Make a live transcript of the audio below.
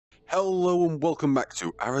Hello and welcome back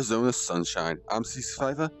to Arizona Sunshine. I'm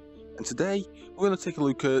CZSurvivor, and today we're going to take a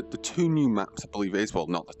look at the two new maps, I believe it is. Well,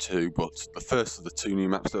 not the two, but the first of the two new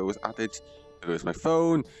maps that was added. There goes my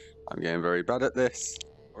phone. I'm getting very bad at this.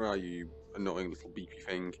 Where are you, annoying little beepy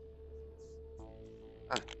thing?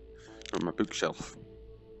 On my bookshelf.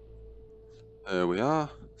 There we are.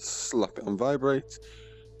 Slap it on vibrate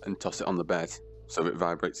and toss it on the bed. So if it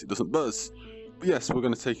vibrates, it doesn't buzz. But yes, we're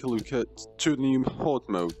going to take a look at two of the new Horde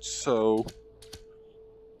modes. So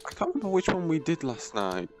I can't remember which one we did last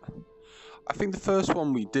night. I think the first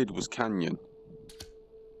one we did was Canyon.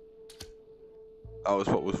 That was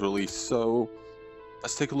what was released. So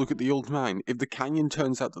let's take a look at the old mine. If the Canyon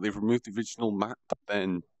turns out that they've removed the original map,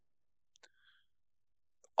 then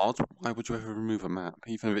odd. Why would you ever remove a map?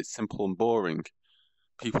 Even if it's simple and boring,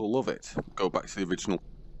 people love it. Go back to the original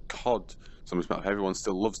COD. Everyone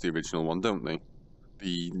still loves the original one, don't they?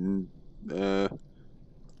 I've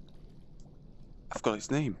got its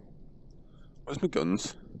name. Where's my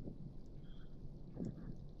guns?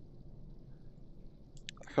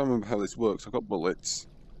 I can't remember how this works. I've got bullets.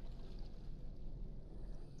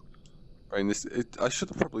 Right, I should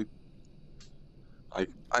have probably, I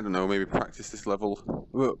don't know, maybe practice this level.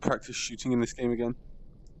 Practice shooting in this game again.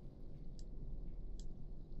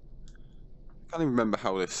 I can't even remember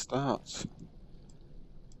how this starts.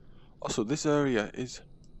 Also, this area is...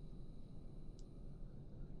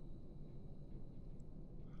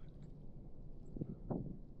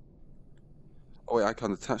 Oh wait, I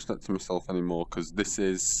can't attach that to myself anymore because this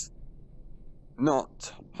is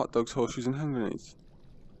not hot dogs, horseshoes and hand grenades.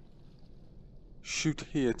 Shoot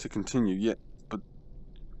here to continue, yeah, but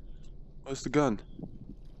where's the gun?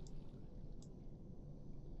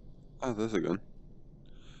 Oh, there's a gun.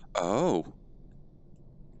 Oh.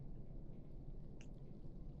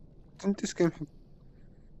 Didn't this game have...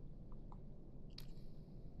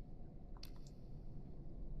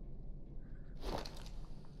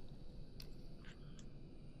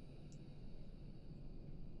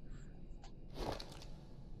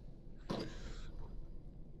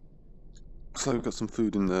 Looks like we've got some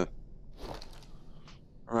food in there.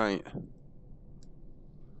 Right.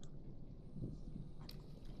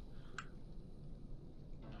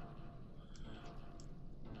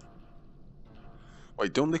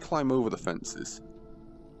 Wait, don't they climb over the fences?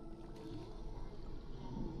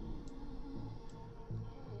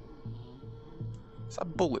 Is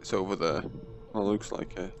that bullets over there? Well, looks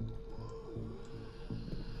like it.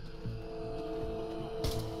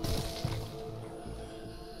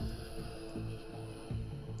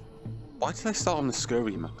 Why did I start on the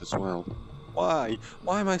scurry map as well? Why?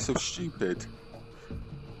 Why am I so stupid?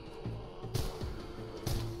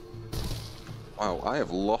 Wow, I have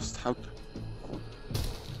lost how...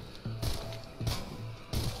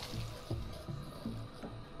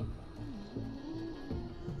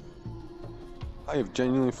 I have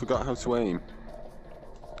genuinely forgot how to aim.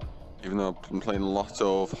 Even though I've been playing a lot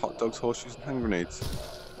of hot dogs, horseshoes and hand grenades.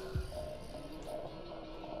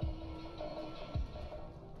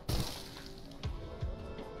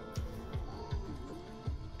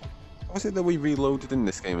 How was it that we reloaded in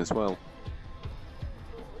this game as well?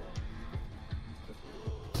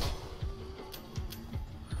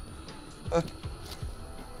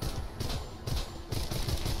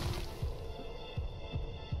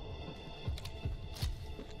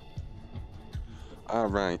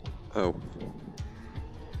 Right. Oh.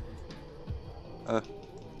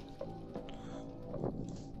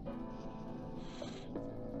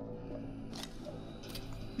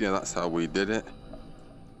 Yeah, that's how we did it.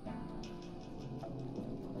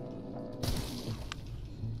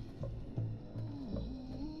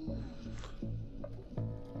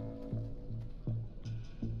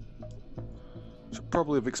 Should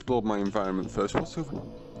probably have explored my environment first. What's over?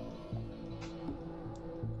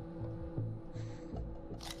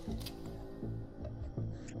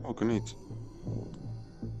 Oh, grenades.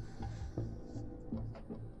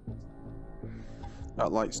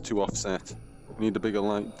 That light's too offset. Need a bigger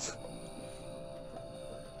light.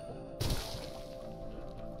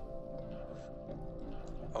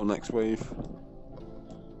 Oh, next wave.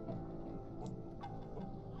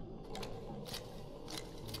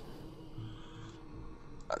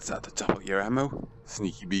 That's at the top of your ammo.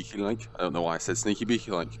 Sneaky beaky like. I don't know why I said sneaky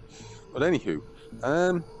beaky like. But anywho,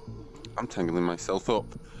 I'm tangling myself up.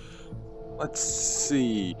 Let's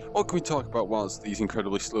see. What can we talk about whilst these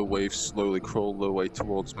incredibly slow waves slowly crawl their way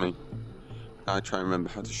towards me? I try and remember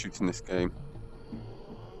how to shoot in this game.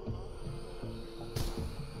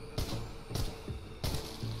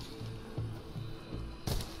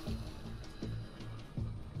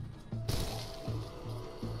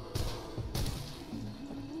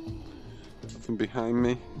 Nothing behind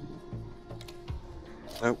me.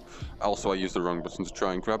 Nope. Also, I used the wrong button to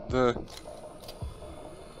try and grab the...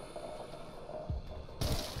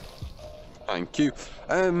 Thank you.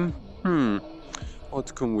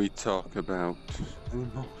 What can we talk about?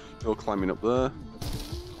 Anymore? You're climbing up there.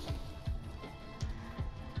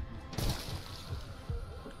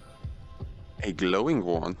 A glowing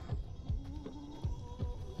one.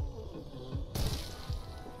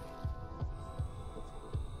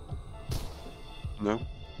 No. Did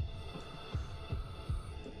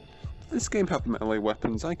this game have melee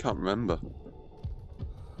weapons? I can't remember.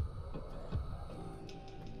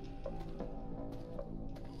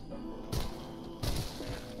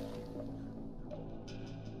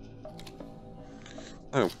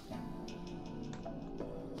 Oh.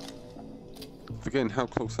 Forgetting how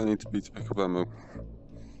close I need to be to pick up ammo.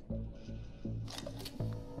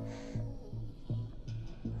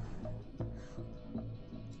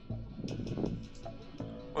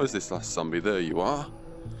 Where's this last zombie? There you are.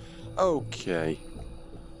 Okay.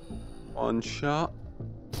 One shot.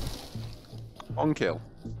 One kill.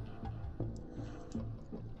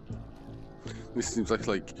 This seems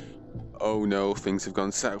like, oh no, things have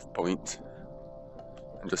gone south point.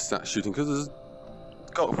 And just start shooting, because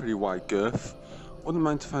it's got a pretty wide girth. Wouldn't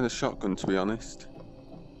mind to find a shotgun, to be honest.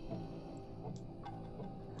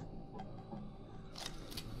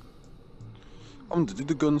 I wonder, did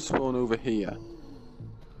the gun spawn over here?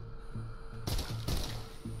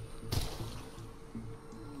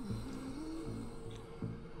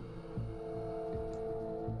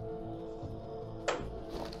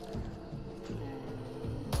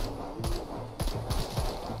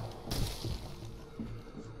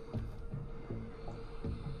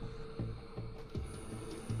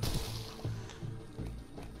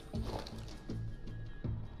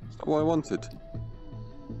 What I wanted.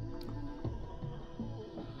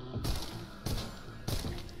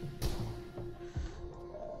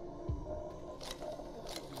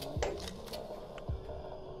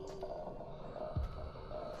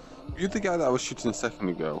 You're the guy that I was shooting a second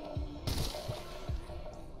ago.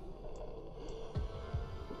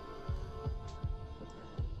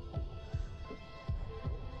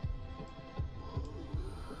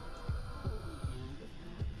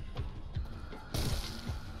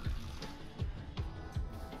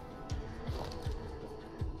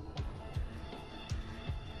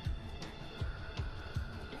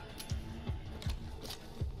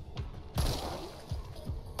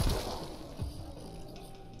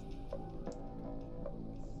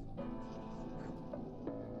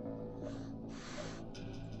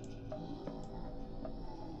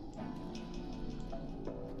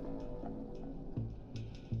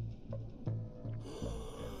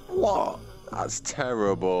 What? That's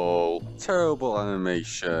terrible. Terrible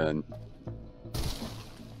animation.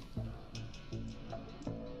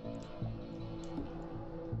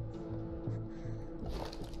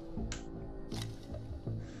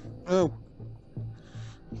 Oh.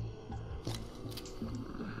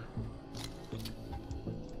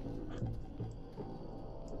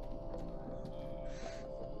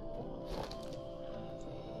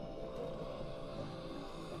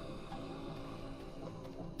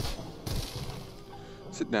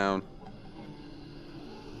 Sit down.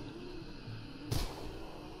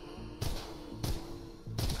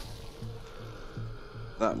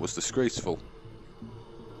 That was disgraceful.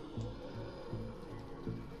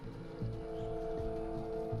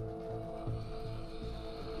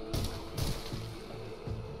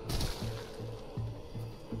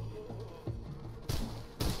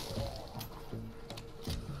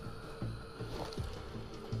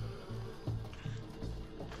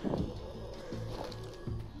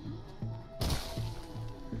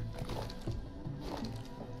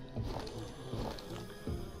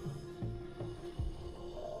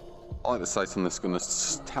 I like the sight on this gun,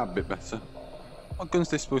 it's a tad bit better. What gun's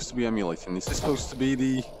this supposed to be emulating? Is this supposed to be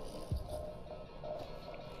the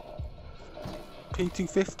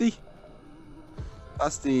P250?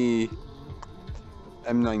 That's the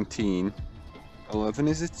M1911,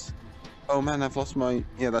 is it? Oh man, I've lost my...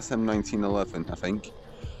 Yeah, that's M1911, I think.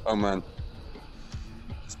 Oh man.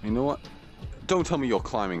 You know what? Don't tell me you're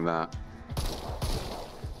climbing that.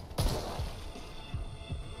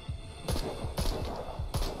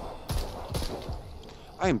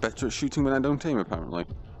 I am better at shooting when I don't aim, apparently.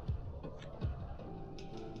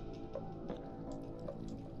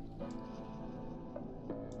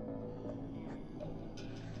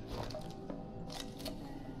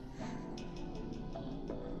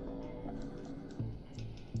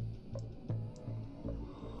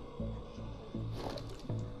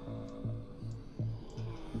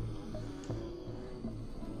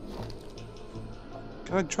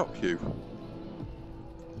 Can I drop you?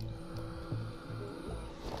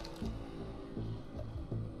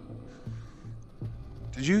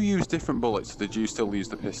 Did you use different bullets, or did you still use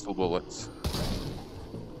the pistol bullets?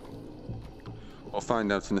 I'll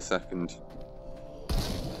find out in a second.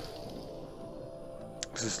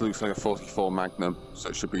 Because this looks like a 44 Magnum, so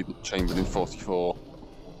it should be chambered in 44.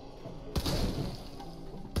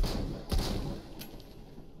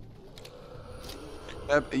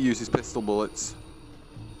 Yep, it uses pistol bullets.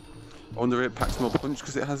 I wonder if it packs more punch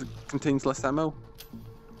because it contains less ammo.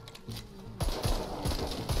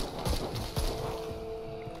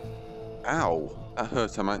 Ow, that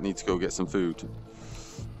hurt. I might need to go get some food.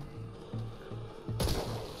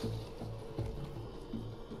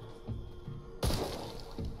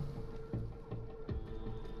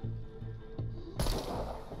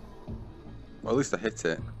 Well, at least I hit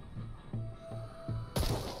it.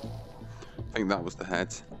 I think that was the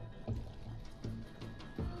head.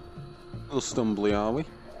 A little stumbly, are we?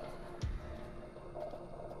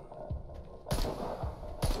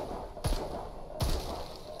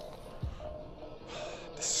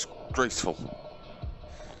 Disgraceful.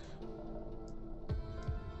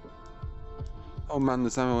 Oh man,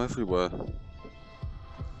 there's ammo everywhere.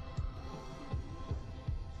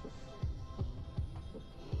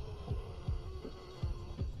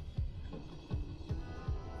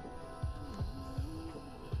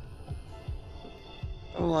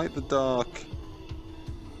 I don't like the dark.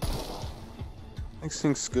 Makes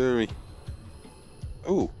things scary.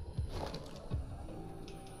 Ooh.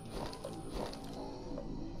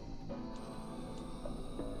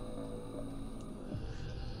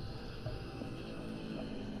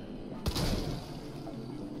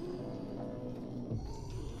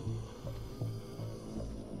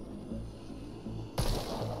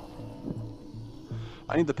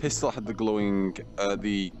 I need the pistol that had the glowing,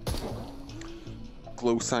 the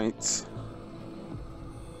glow sights.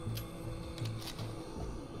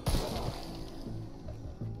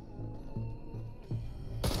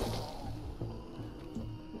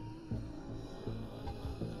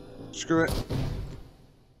 Screw it.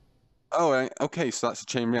 Oh, right. Okay, so that's a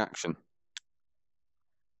chain reaction.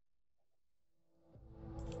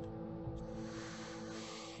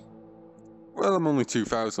 Well, I'm only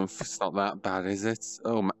 2,000. It's not that bad, is it?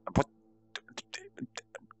 Oh, my. What?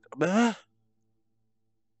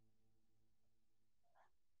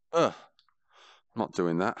 I'm not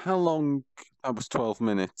doing that. How long? That was 12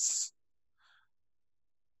 minutes.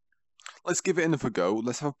 Let's give it another go.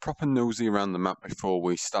 Let's have a proper nosy around the map before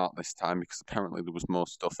we start this time, because apparently there was more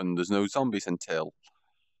stuff and there's no zombies until.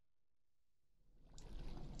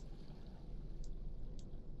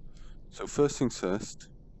 So first things first.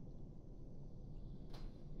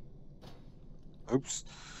 Oops. Do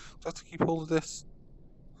I have to keep hold of this?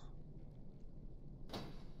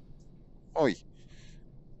 Oi.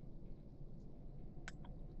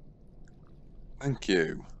 Thank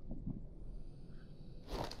you.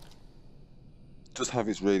 Does have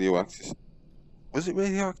its radioactive. Was it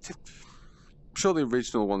radioactive? I'm sure the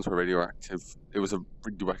original ones were radioactive. It was a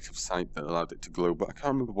radioactive site that allowed it to glow, but I can't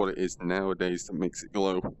remember what it is nowadays that makes it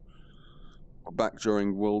glow. Or back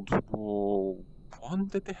during World War One,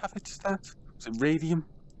 did they have it as that? Was it radium?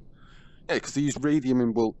 Yeah, because they used radium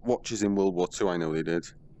in watches in World War Two. I know they did.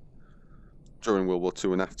 During World War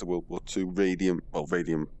Two and after World War Two,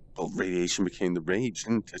 radiation became the rage,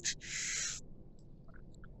 didn't it?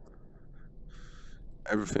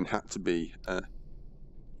 Everything had to be powered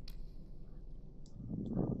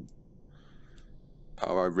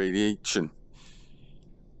by radiation.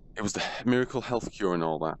 It was the miracle health cure and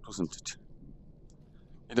all that, wasn't it?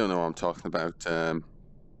 You don't know what I'm talking about. It's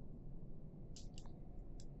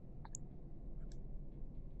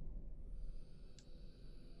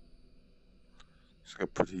like a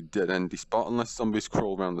pretty dead-endy spot, unless zombies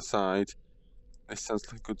crawl around the side. This sounds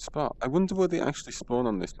like a good spot. I wonder where they actually spawn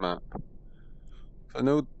on this map. I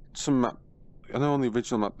know I know on the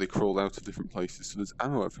original map they crawled out of different places, so there's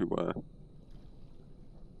ammo everywhere.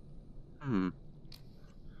 I don't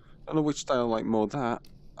know which style I like more. That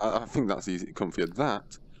I think that's easy to comfy.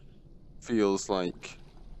 That feels like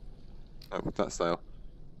that style.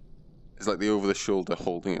 It's like the over the shoulder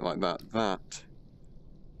holding it like that. That.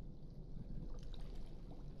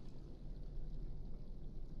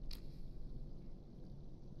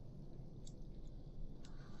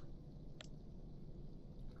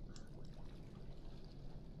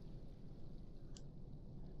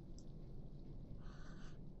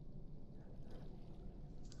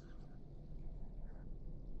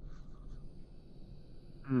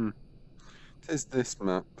 It is this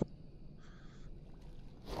map.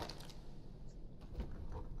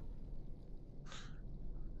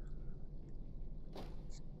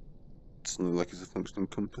 Doesn't look like it's a functioning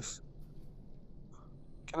compass.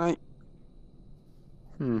 Can I?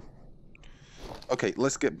 Okay,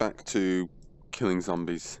 let's get back to killing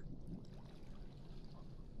zombies.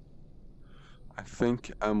 I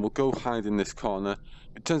think we'll go hide in this corner.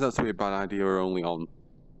 It turns out to be a bad idea. We're only on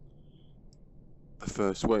the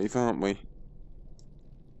first wave, aren't we?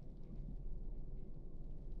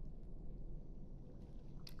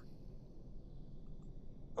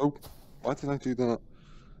 Oh, why did I do that?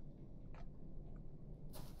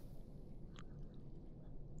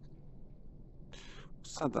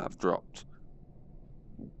 What's that I've dropped?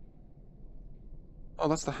 Oh,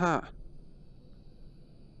 that's the hat.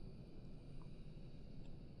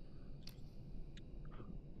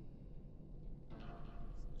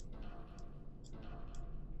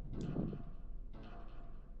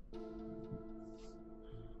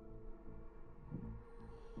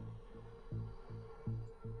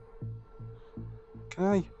 Can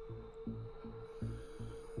I?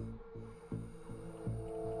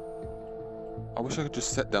 I wish I could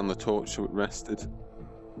just set down the torch so it rested.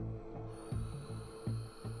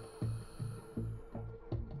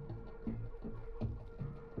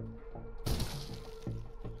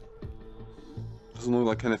 Doesn't look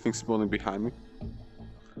like anything spawning behind me.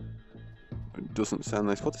 It doesn't sound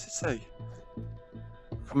nice. What does it say?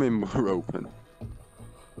 Come in, we're open.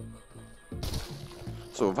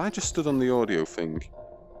 So have I just stood on the audio thing?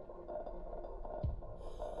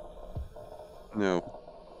 No.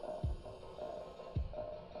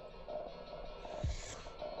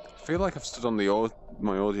 I feel like I've stood on the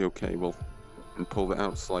my audio cable and pulled it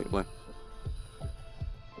out slightly.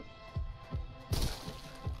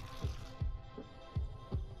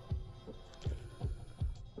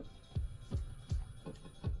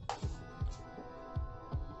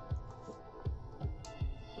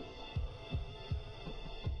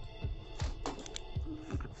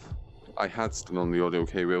 I had stood on the audio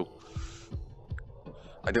cable.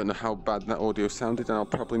 I don't know how bad that audio sounded, and I'll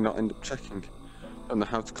probably not end up checking. I don't know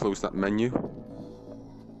how to close that menu.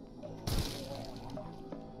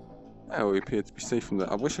 Oh, we appear to be safe from that.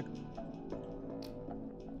 I wish I...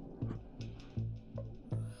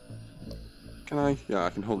 Can I? Yeah, I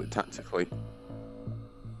can hold it tactically.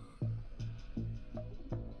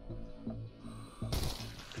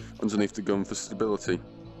 Underneath the gun for stability.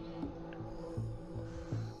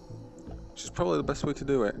 Which is probably the best way to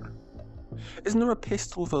do it. Isn't there a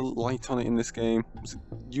pistol with a light on it in this game? Is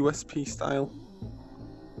it USP style?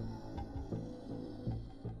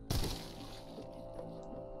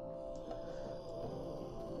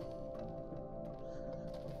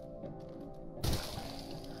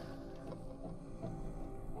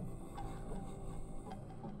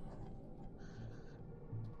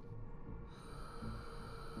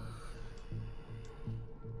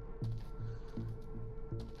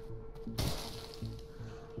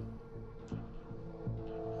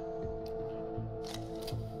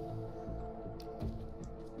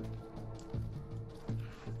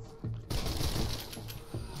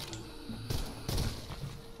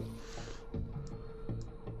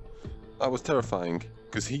 That was terrifying,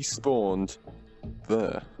 because he spawned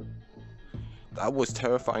there. That was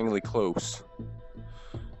terrifyingly close.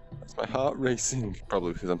 That's my heart racing,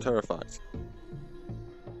 probably because I'm terrified.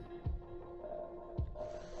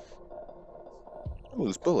 Oh,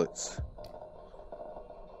 there's bullets.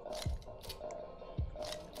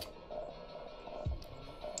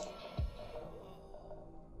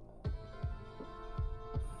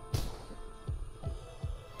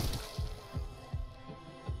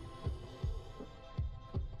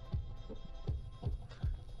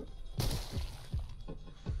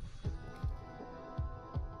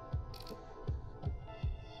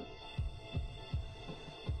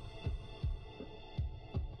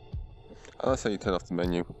 Oh, that's how you turn off the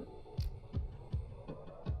menu.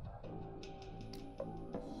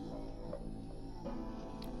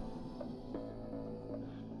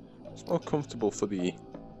 It's more comfortable for the...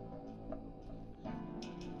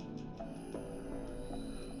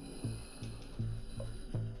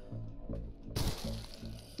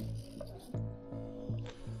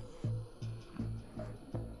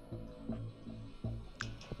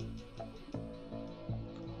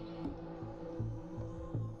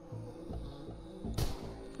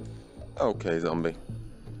 Okay, zombie.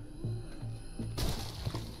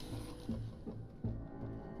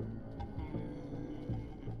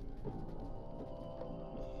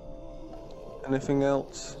 Anything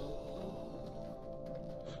else?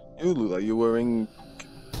 You look like you're wearing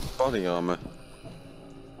body armor.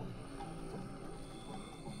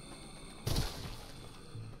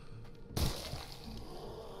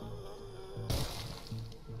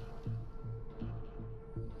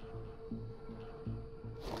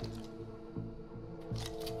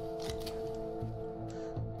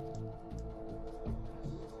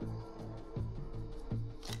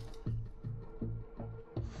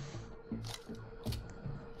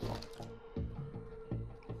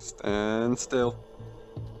 Stand still.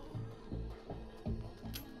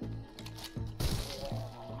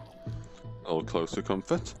 A little closer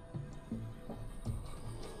comfort.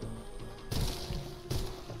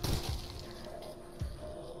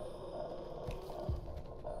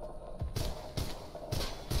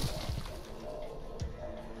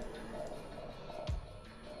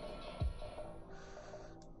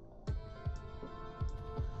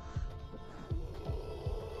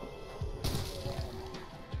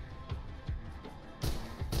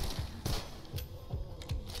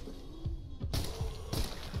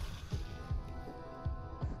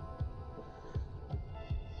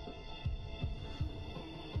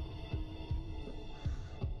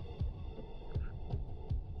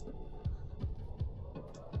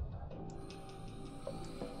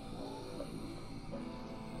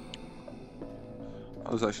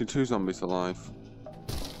 There's actually 2 zombies alive.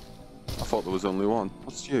 I thought there was only 1.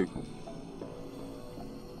 What's you?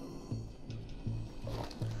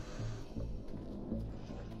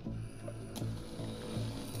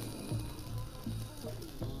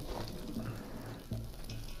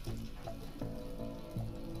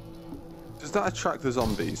 Does that attract the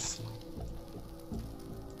zombies?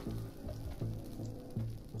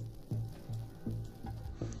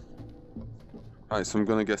 Right, so I'm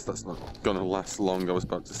gonna guess that's not gonna last long, I was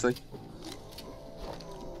about to say.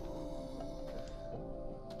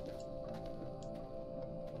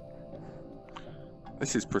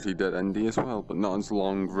 This is pretty dead-endy as well, but not as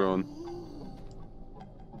long run.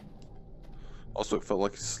 Also, it felt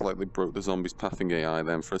like it slightly broke the zombies' pathing AI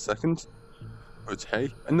then for a second. But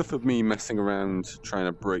hey, enough of me messing around trying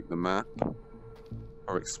to break the map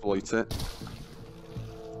or exploit it.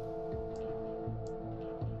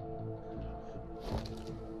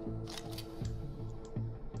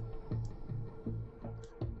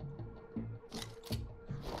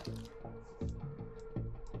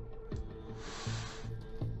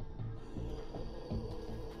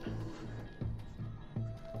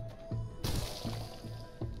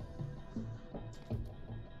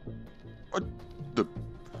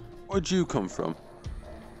 Where'd you come from?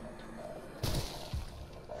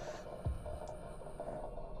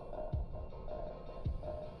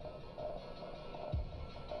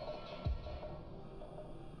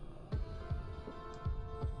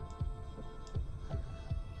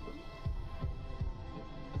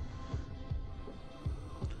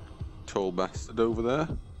 Tall bastard over there.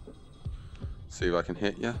 See if I can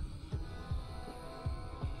hit you.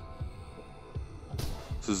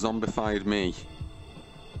 So zombified me.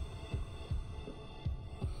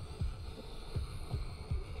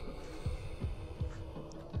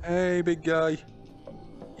 Hey, big guy.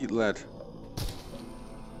 Eat lead.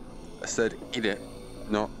 I said eat it,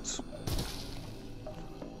 not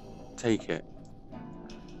take it.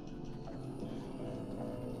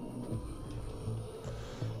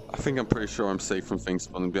 I think I'm pretty sure I'm safe from things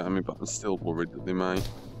spawning behind me, but I'm still worried that they might.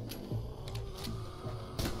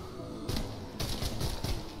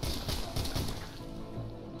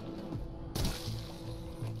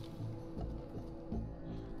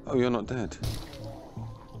 Oh, you're not dead.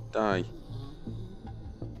 Die.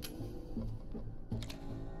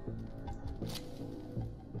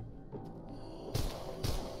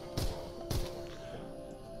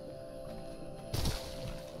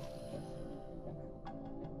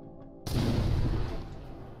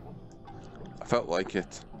 I felt like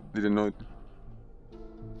it. Didn't know.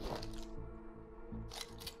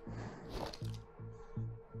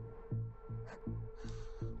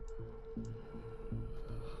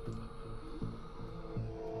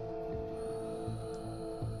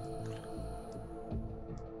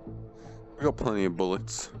 We got plenty of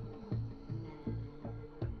bullets.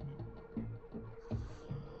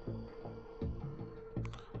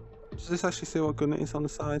 Does this actually say what gun it is on the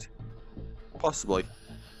side? Possibly.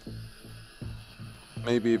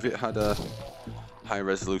 Maybe if it had a high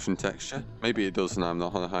resolution texture. Maybe it does and I'm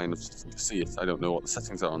not high enough to see it. I don't know what the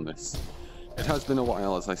settings are on this. It has been a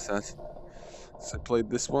while, as I said, since I played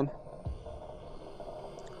this one.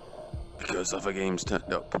 Because other games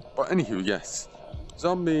turned up. But anywho, yes.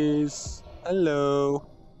 Zombies! Hello!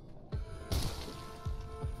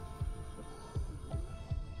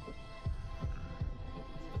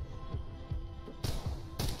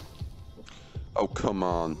 Oh, come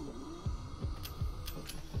on.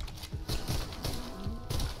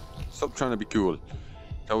 Stop trying to be cool. It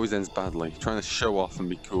always ends badly. Trying to show off and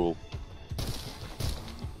be cool.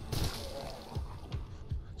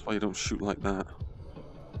 That's why you don't shoot like that.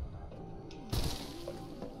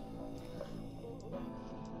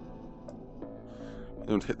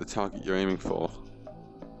 You don't hit the target you're aiming for.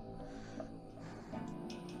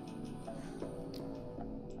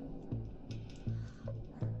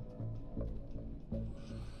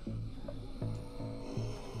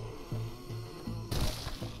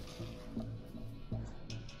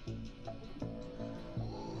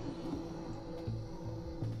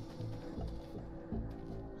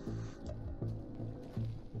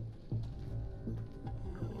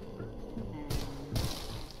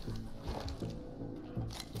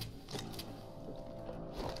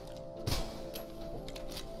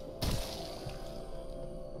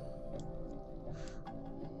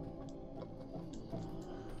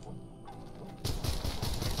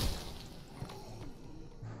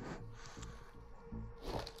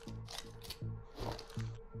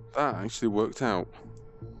 That actually worked out.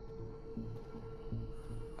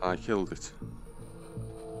 I killed it.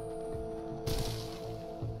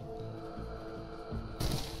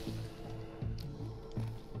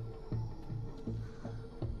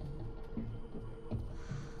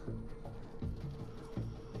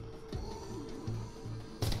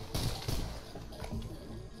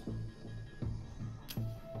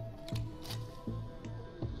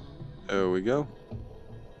 There we go.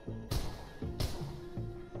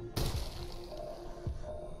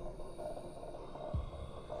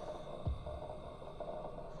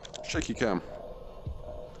 Shaky cam.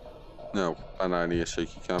 No, I need a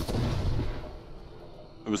shaky cam.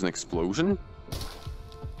 There was an explosion?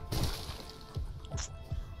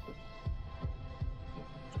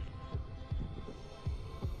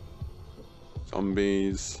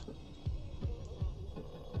 Zombies.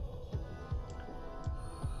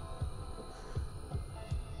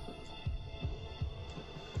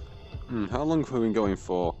 How long have we been going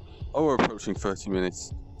for? Oh, we're approaching 30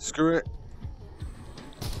 minutes. Screw it.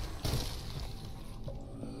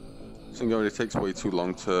 I think it already takes way too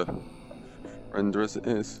long to render as it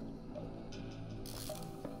is.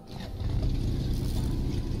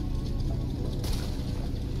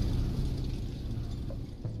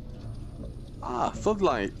 Ah,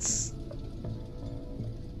 floodlights.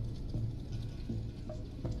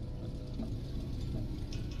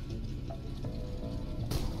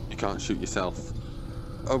 You can't shoot yourself.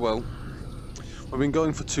 Oh well. We've been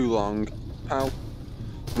going for too long. Pal,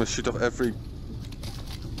 I'm gonna shoot off every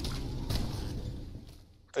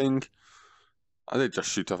thing. I did just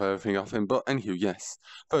shoot off everything off him, but anywho, yes.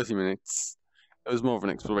 30 minutes. It was more of an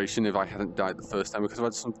exploration if I hadn't died the first time because I've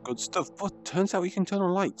had some good stuff, but turns out you can turn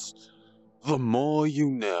on lights. The more you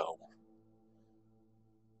know.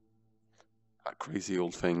 That crazy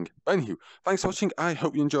old thing. But anywho, thanks for watching. I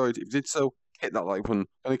hope you enjoyed. If you did so, hit that like button.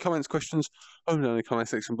 Any comments, questions, over in the comment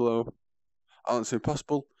section below. I'll answer if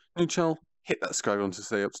possible. New channel, hit that subscribe button to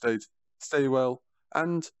stay up to date. Stay well,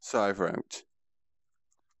 and Survivor out.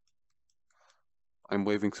 I'm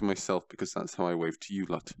waving to myself because that's how I wave to you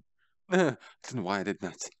lot. I don't know why I did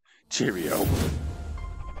that. Cheerio.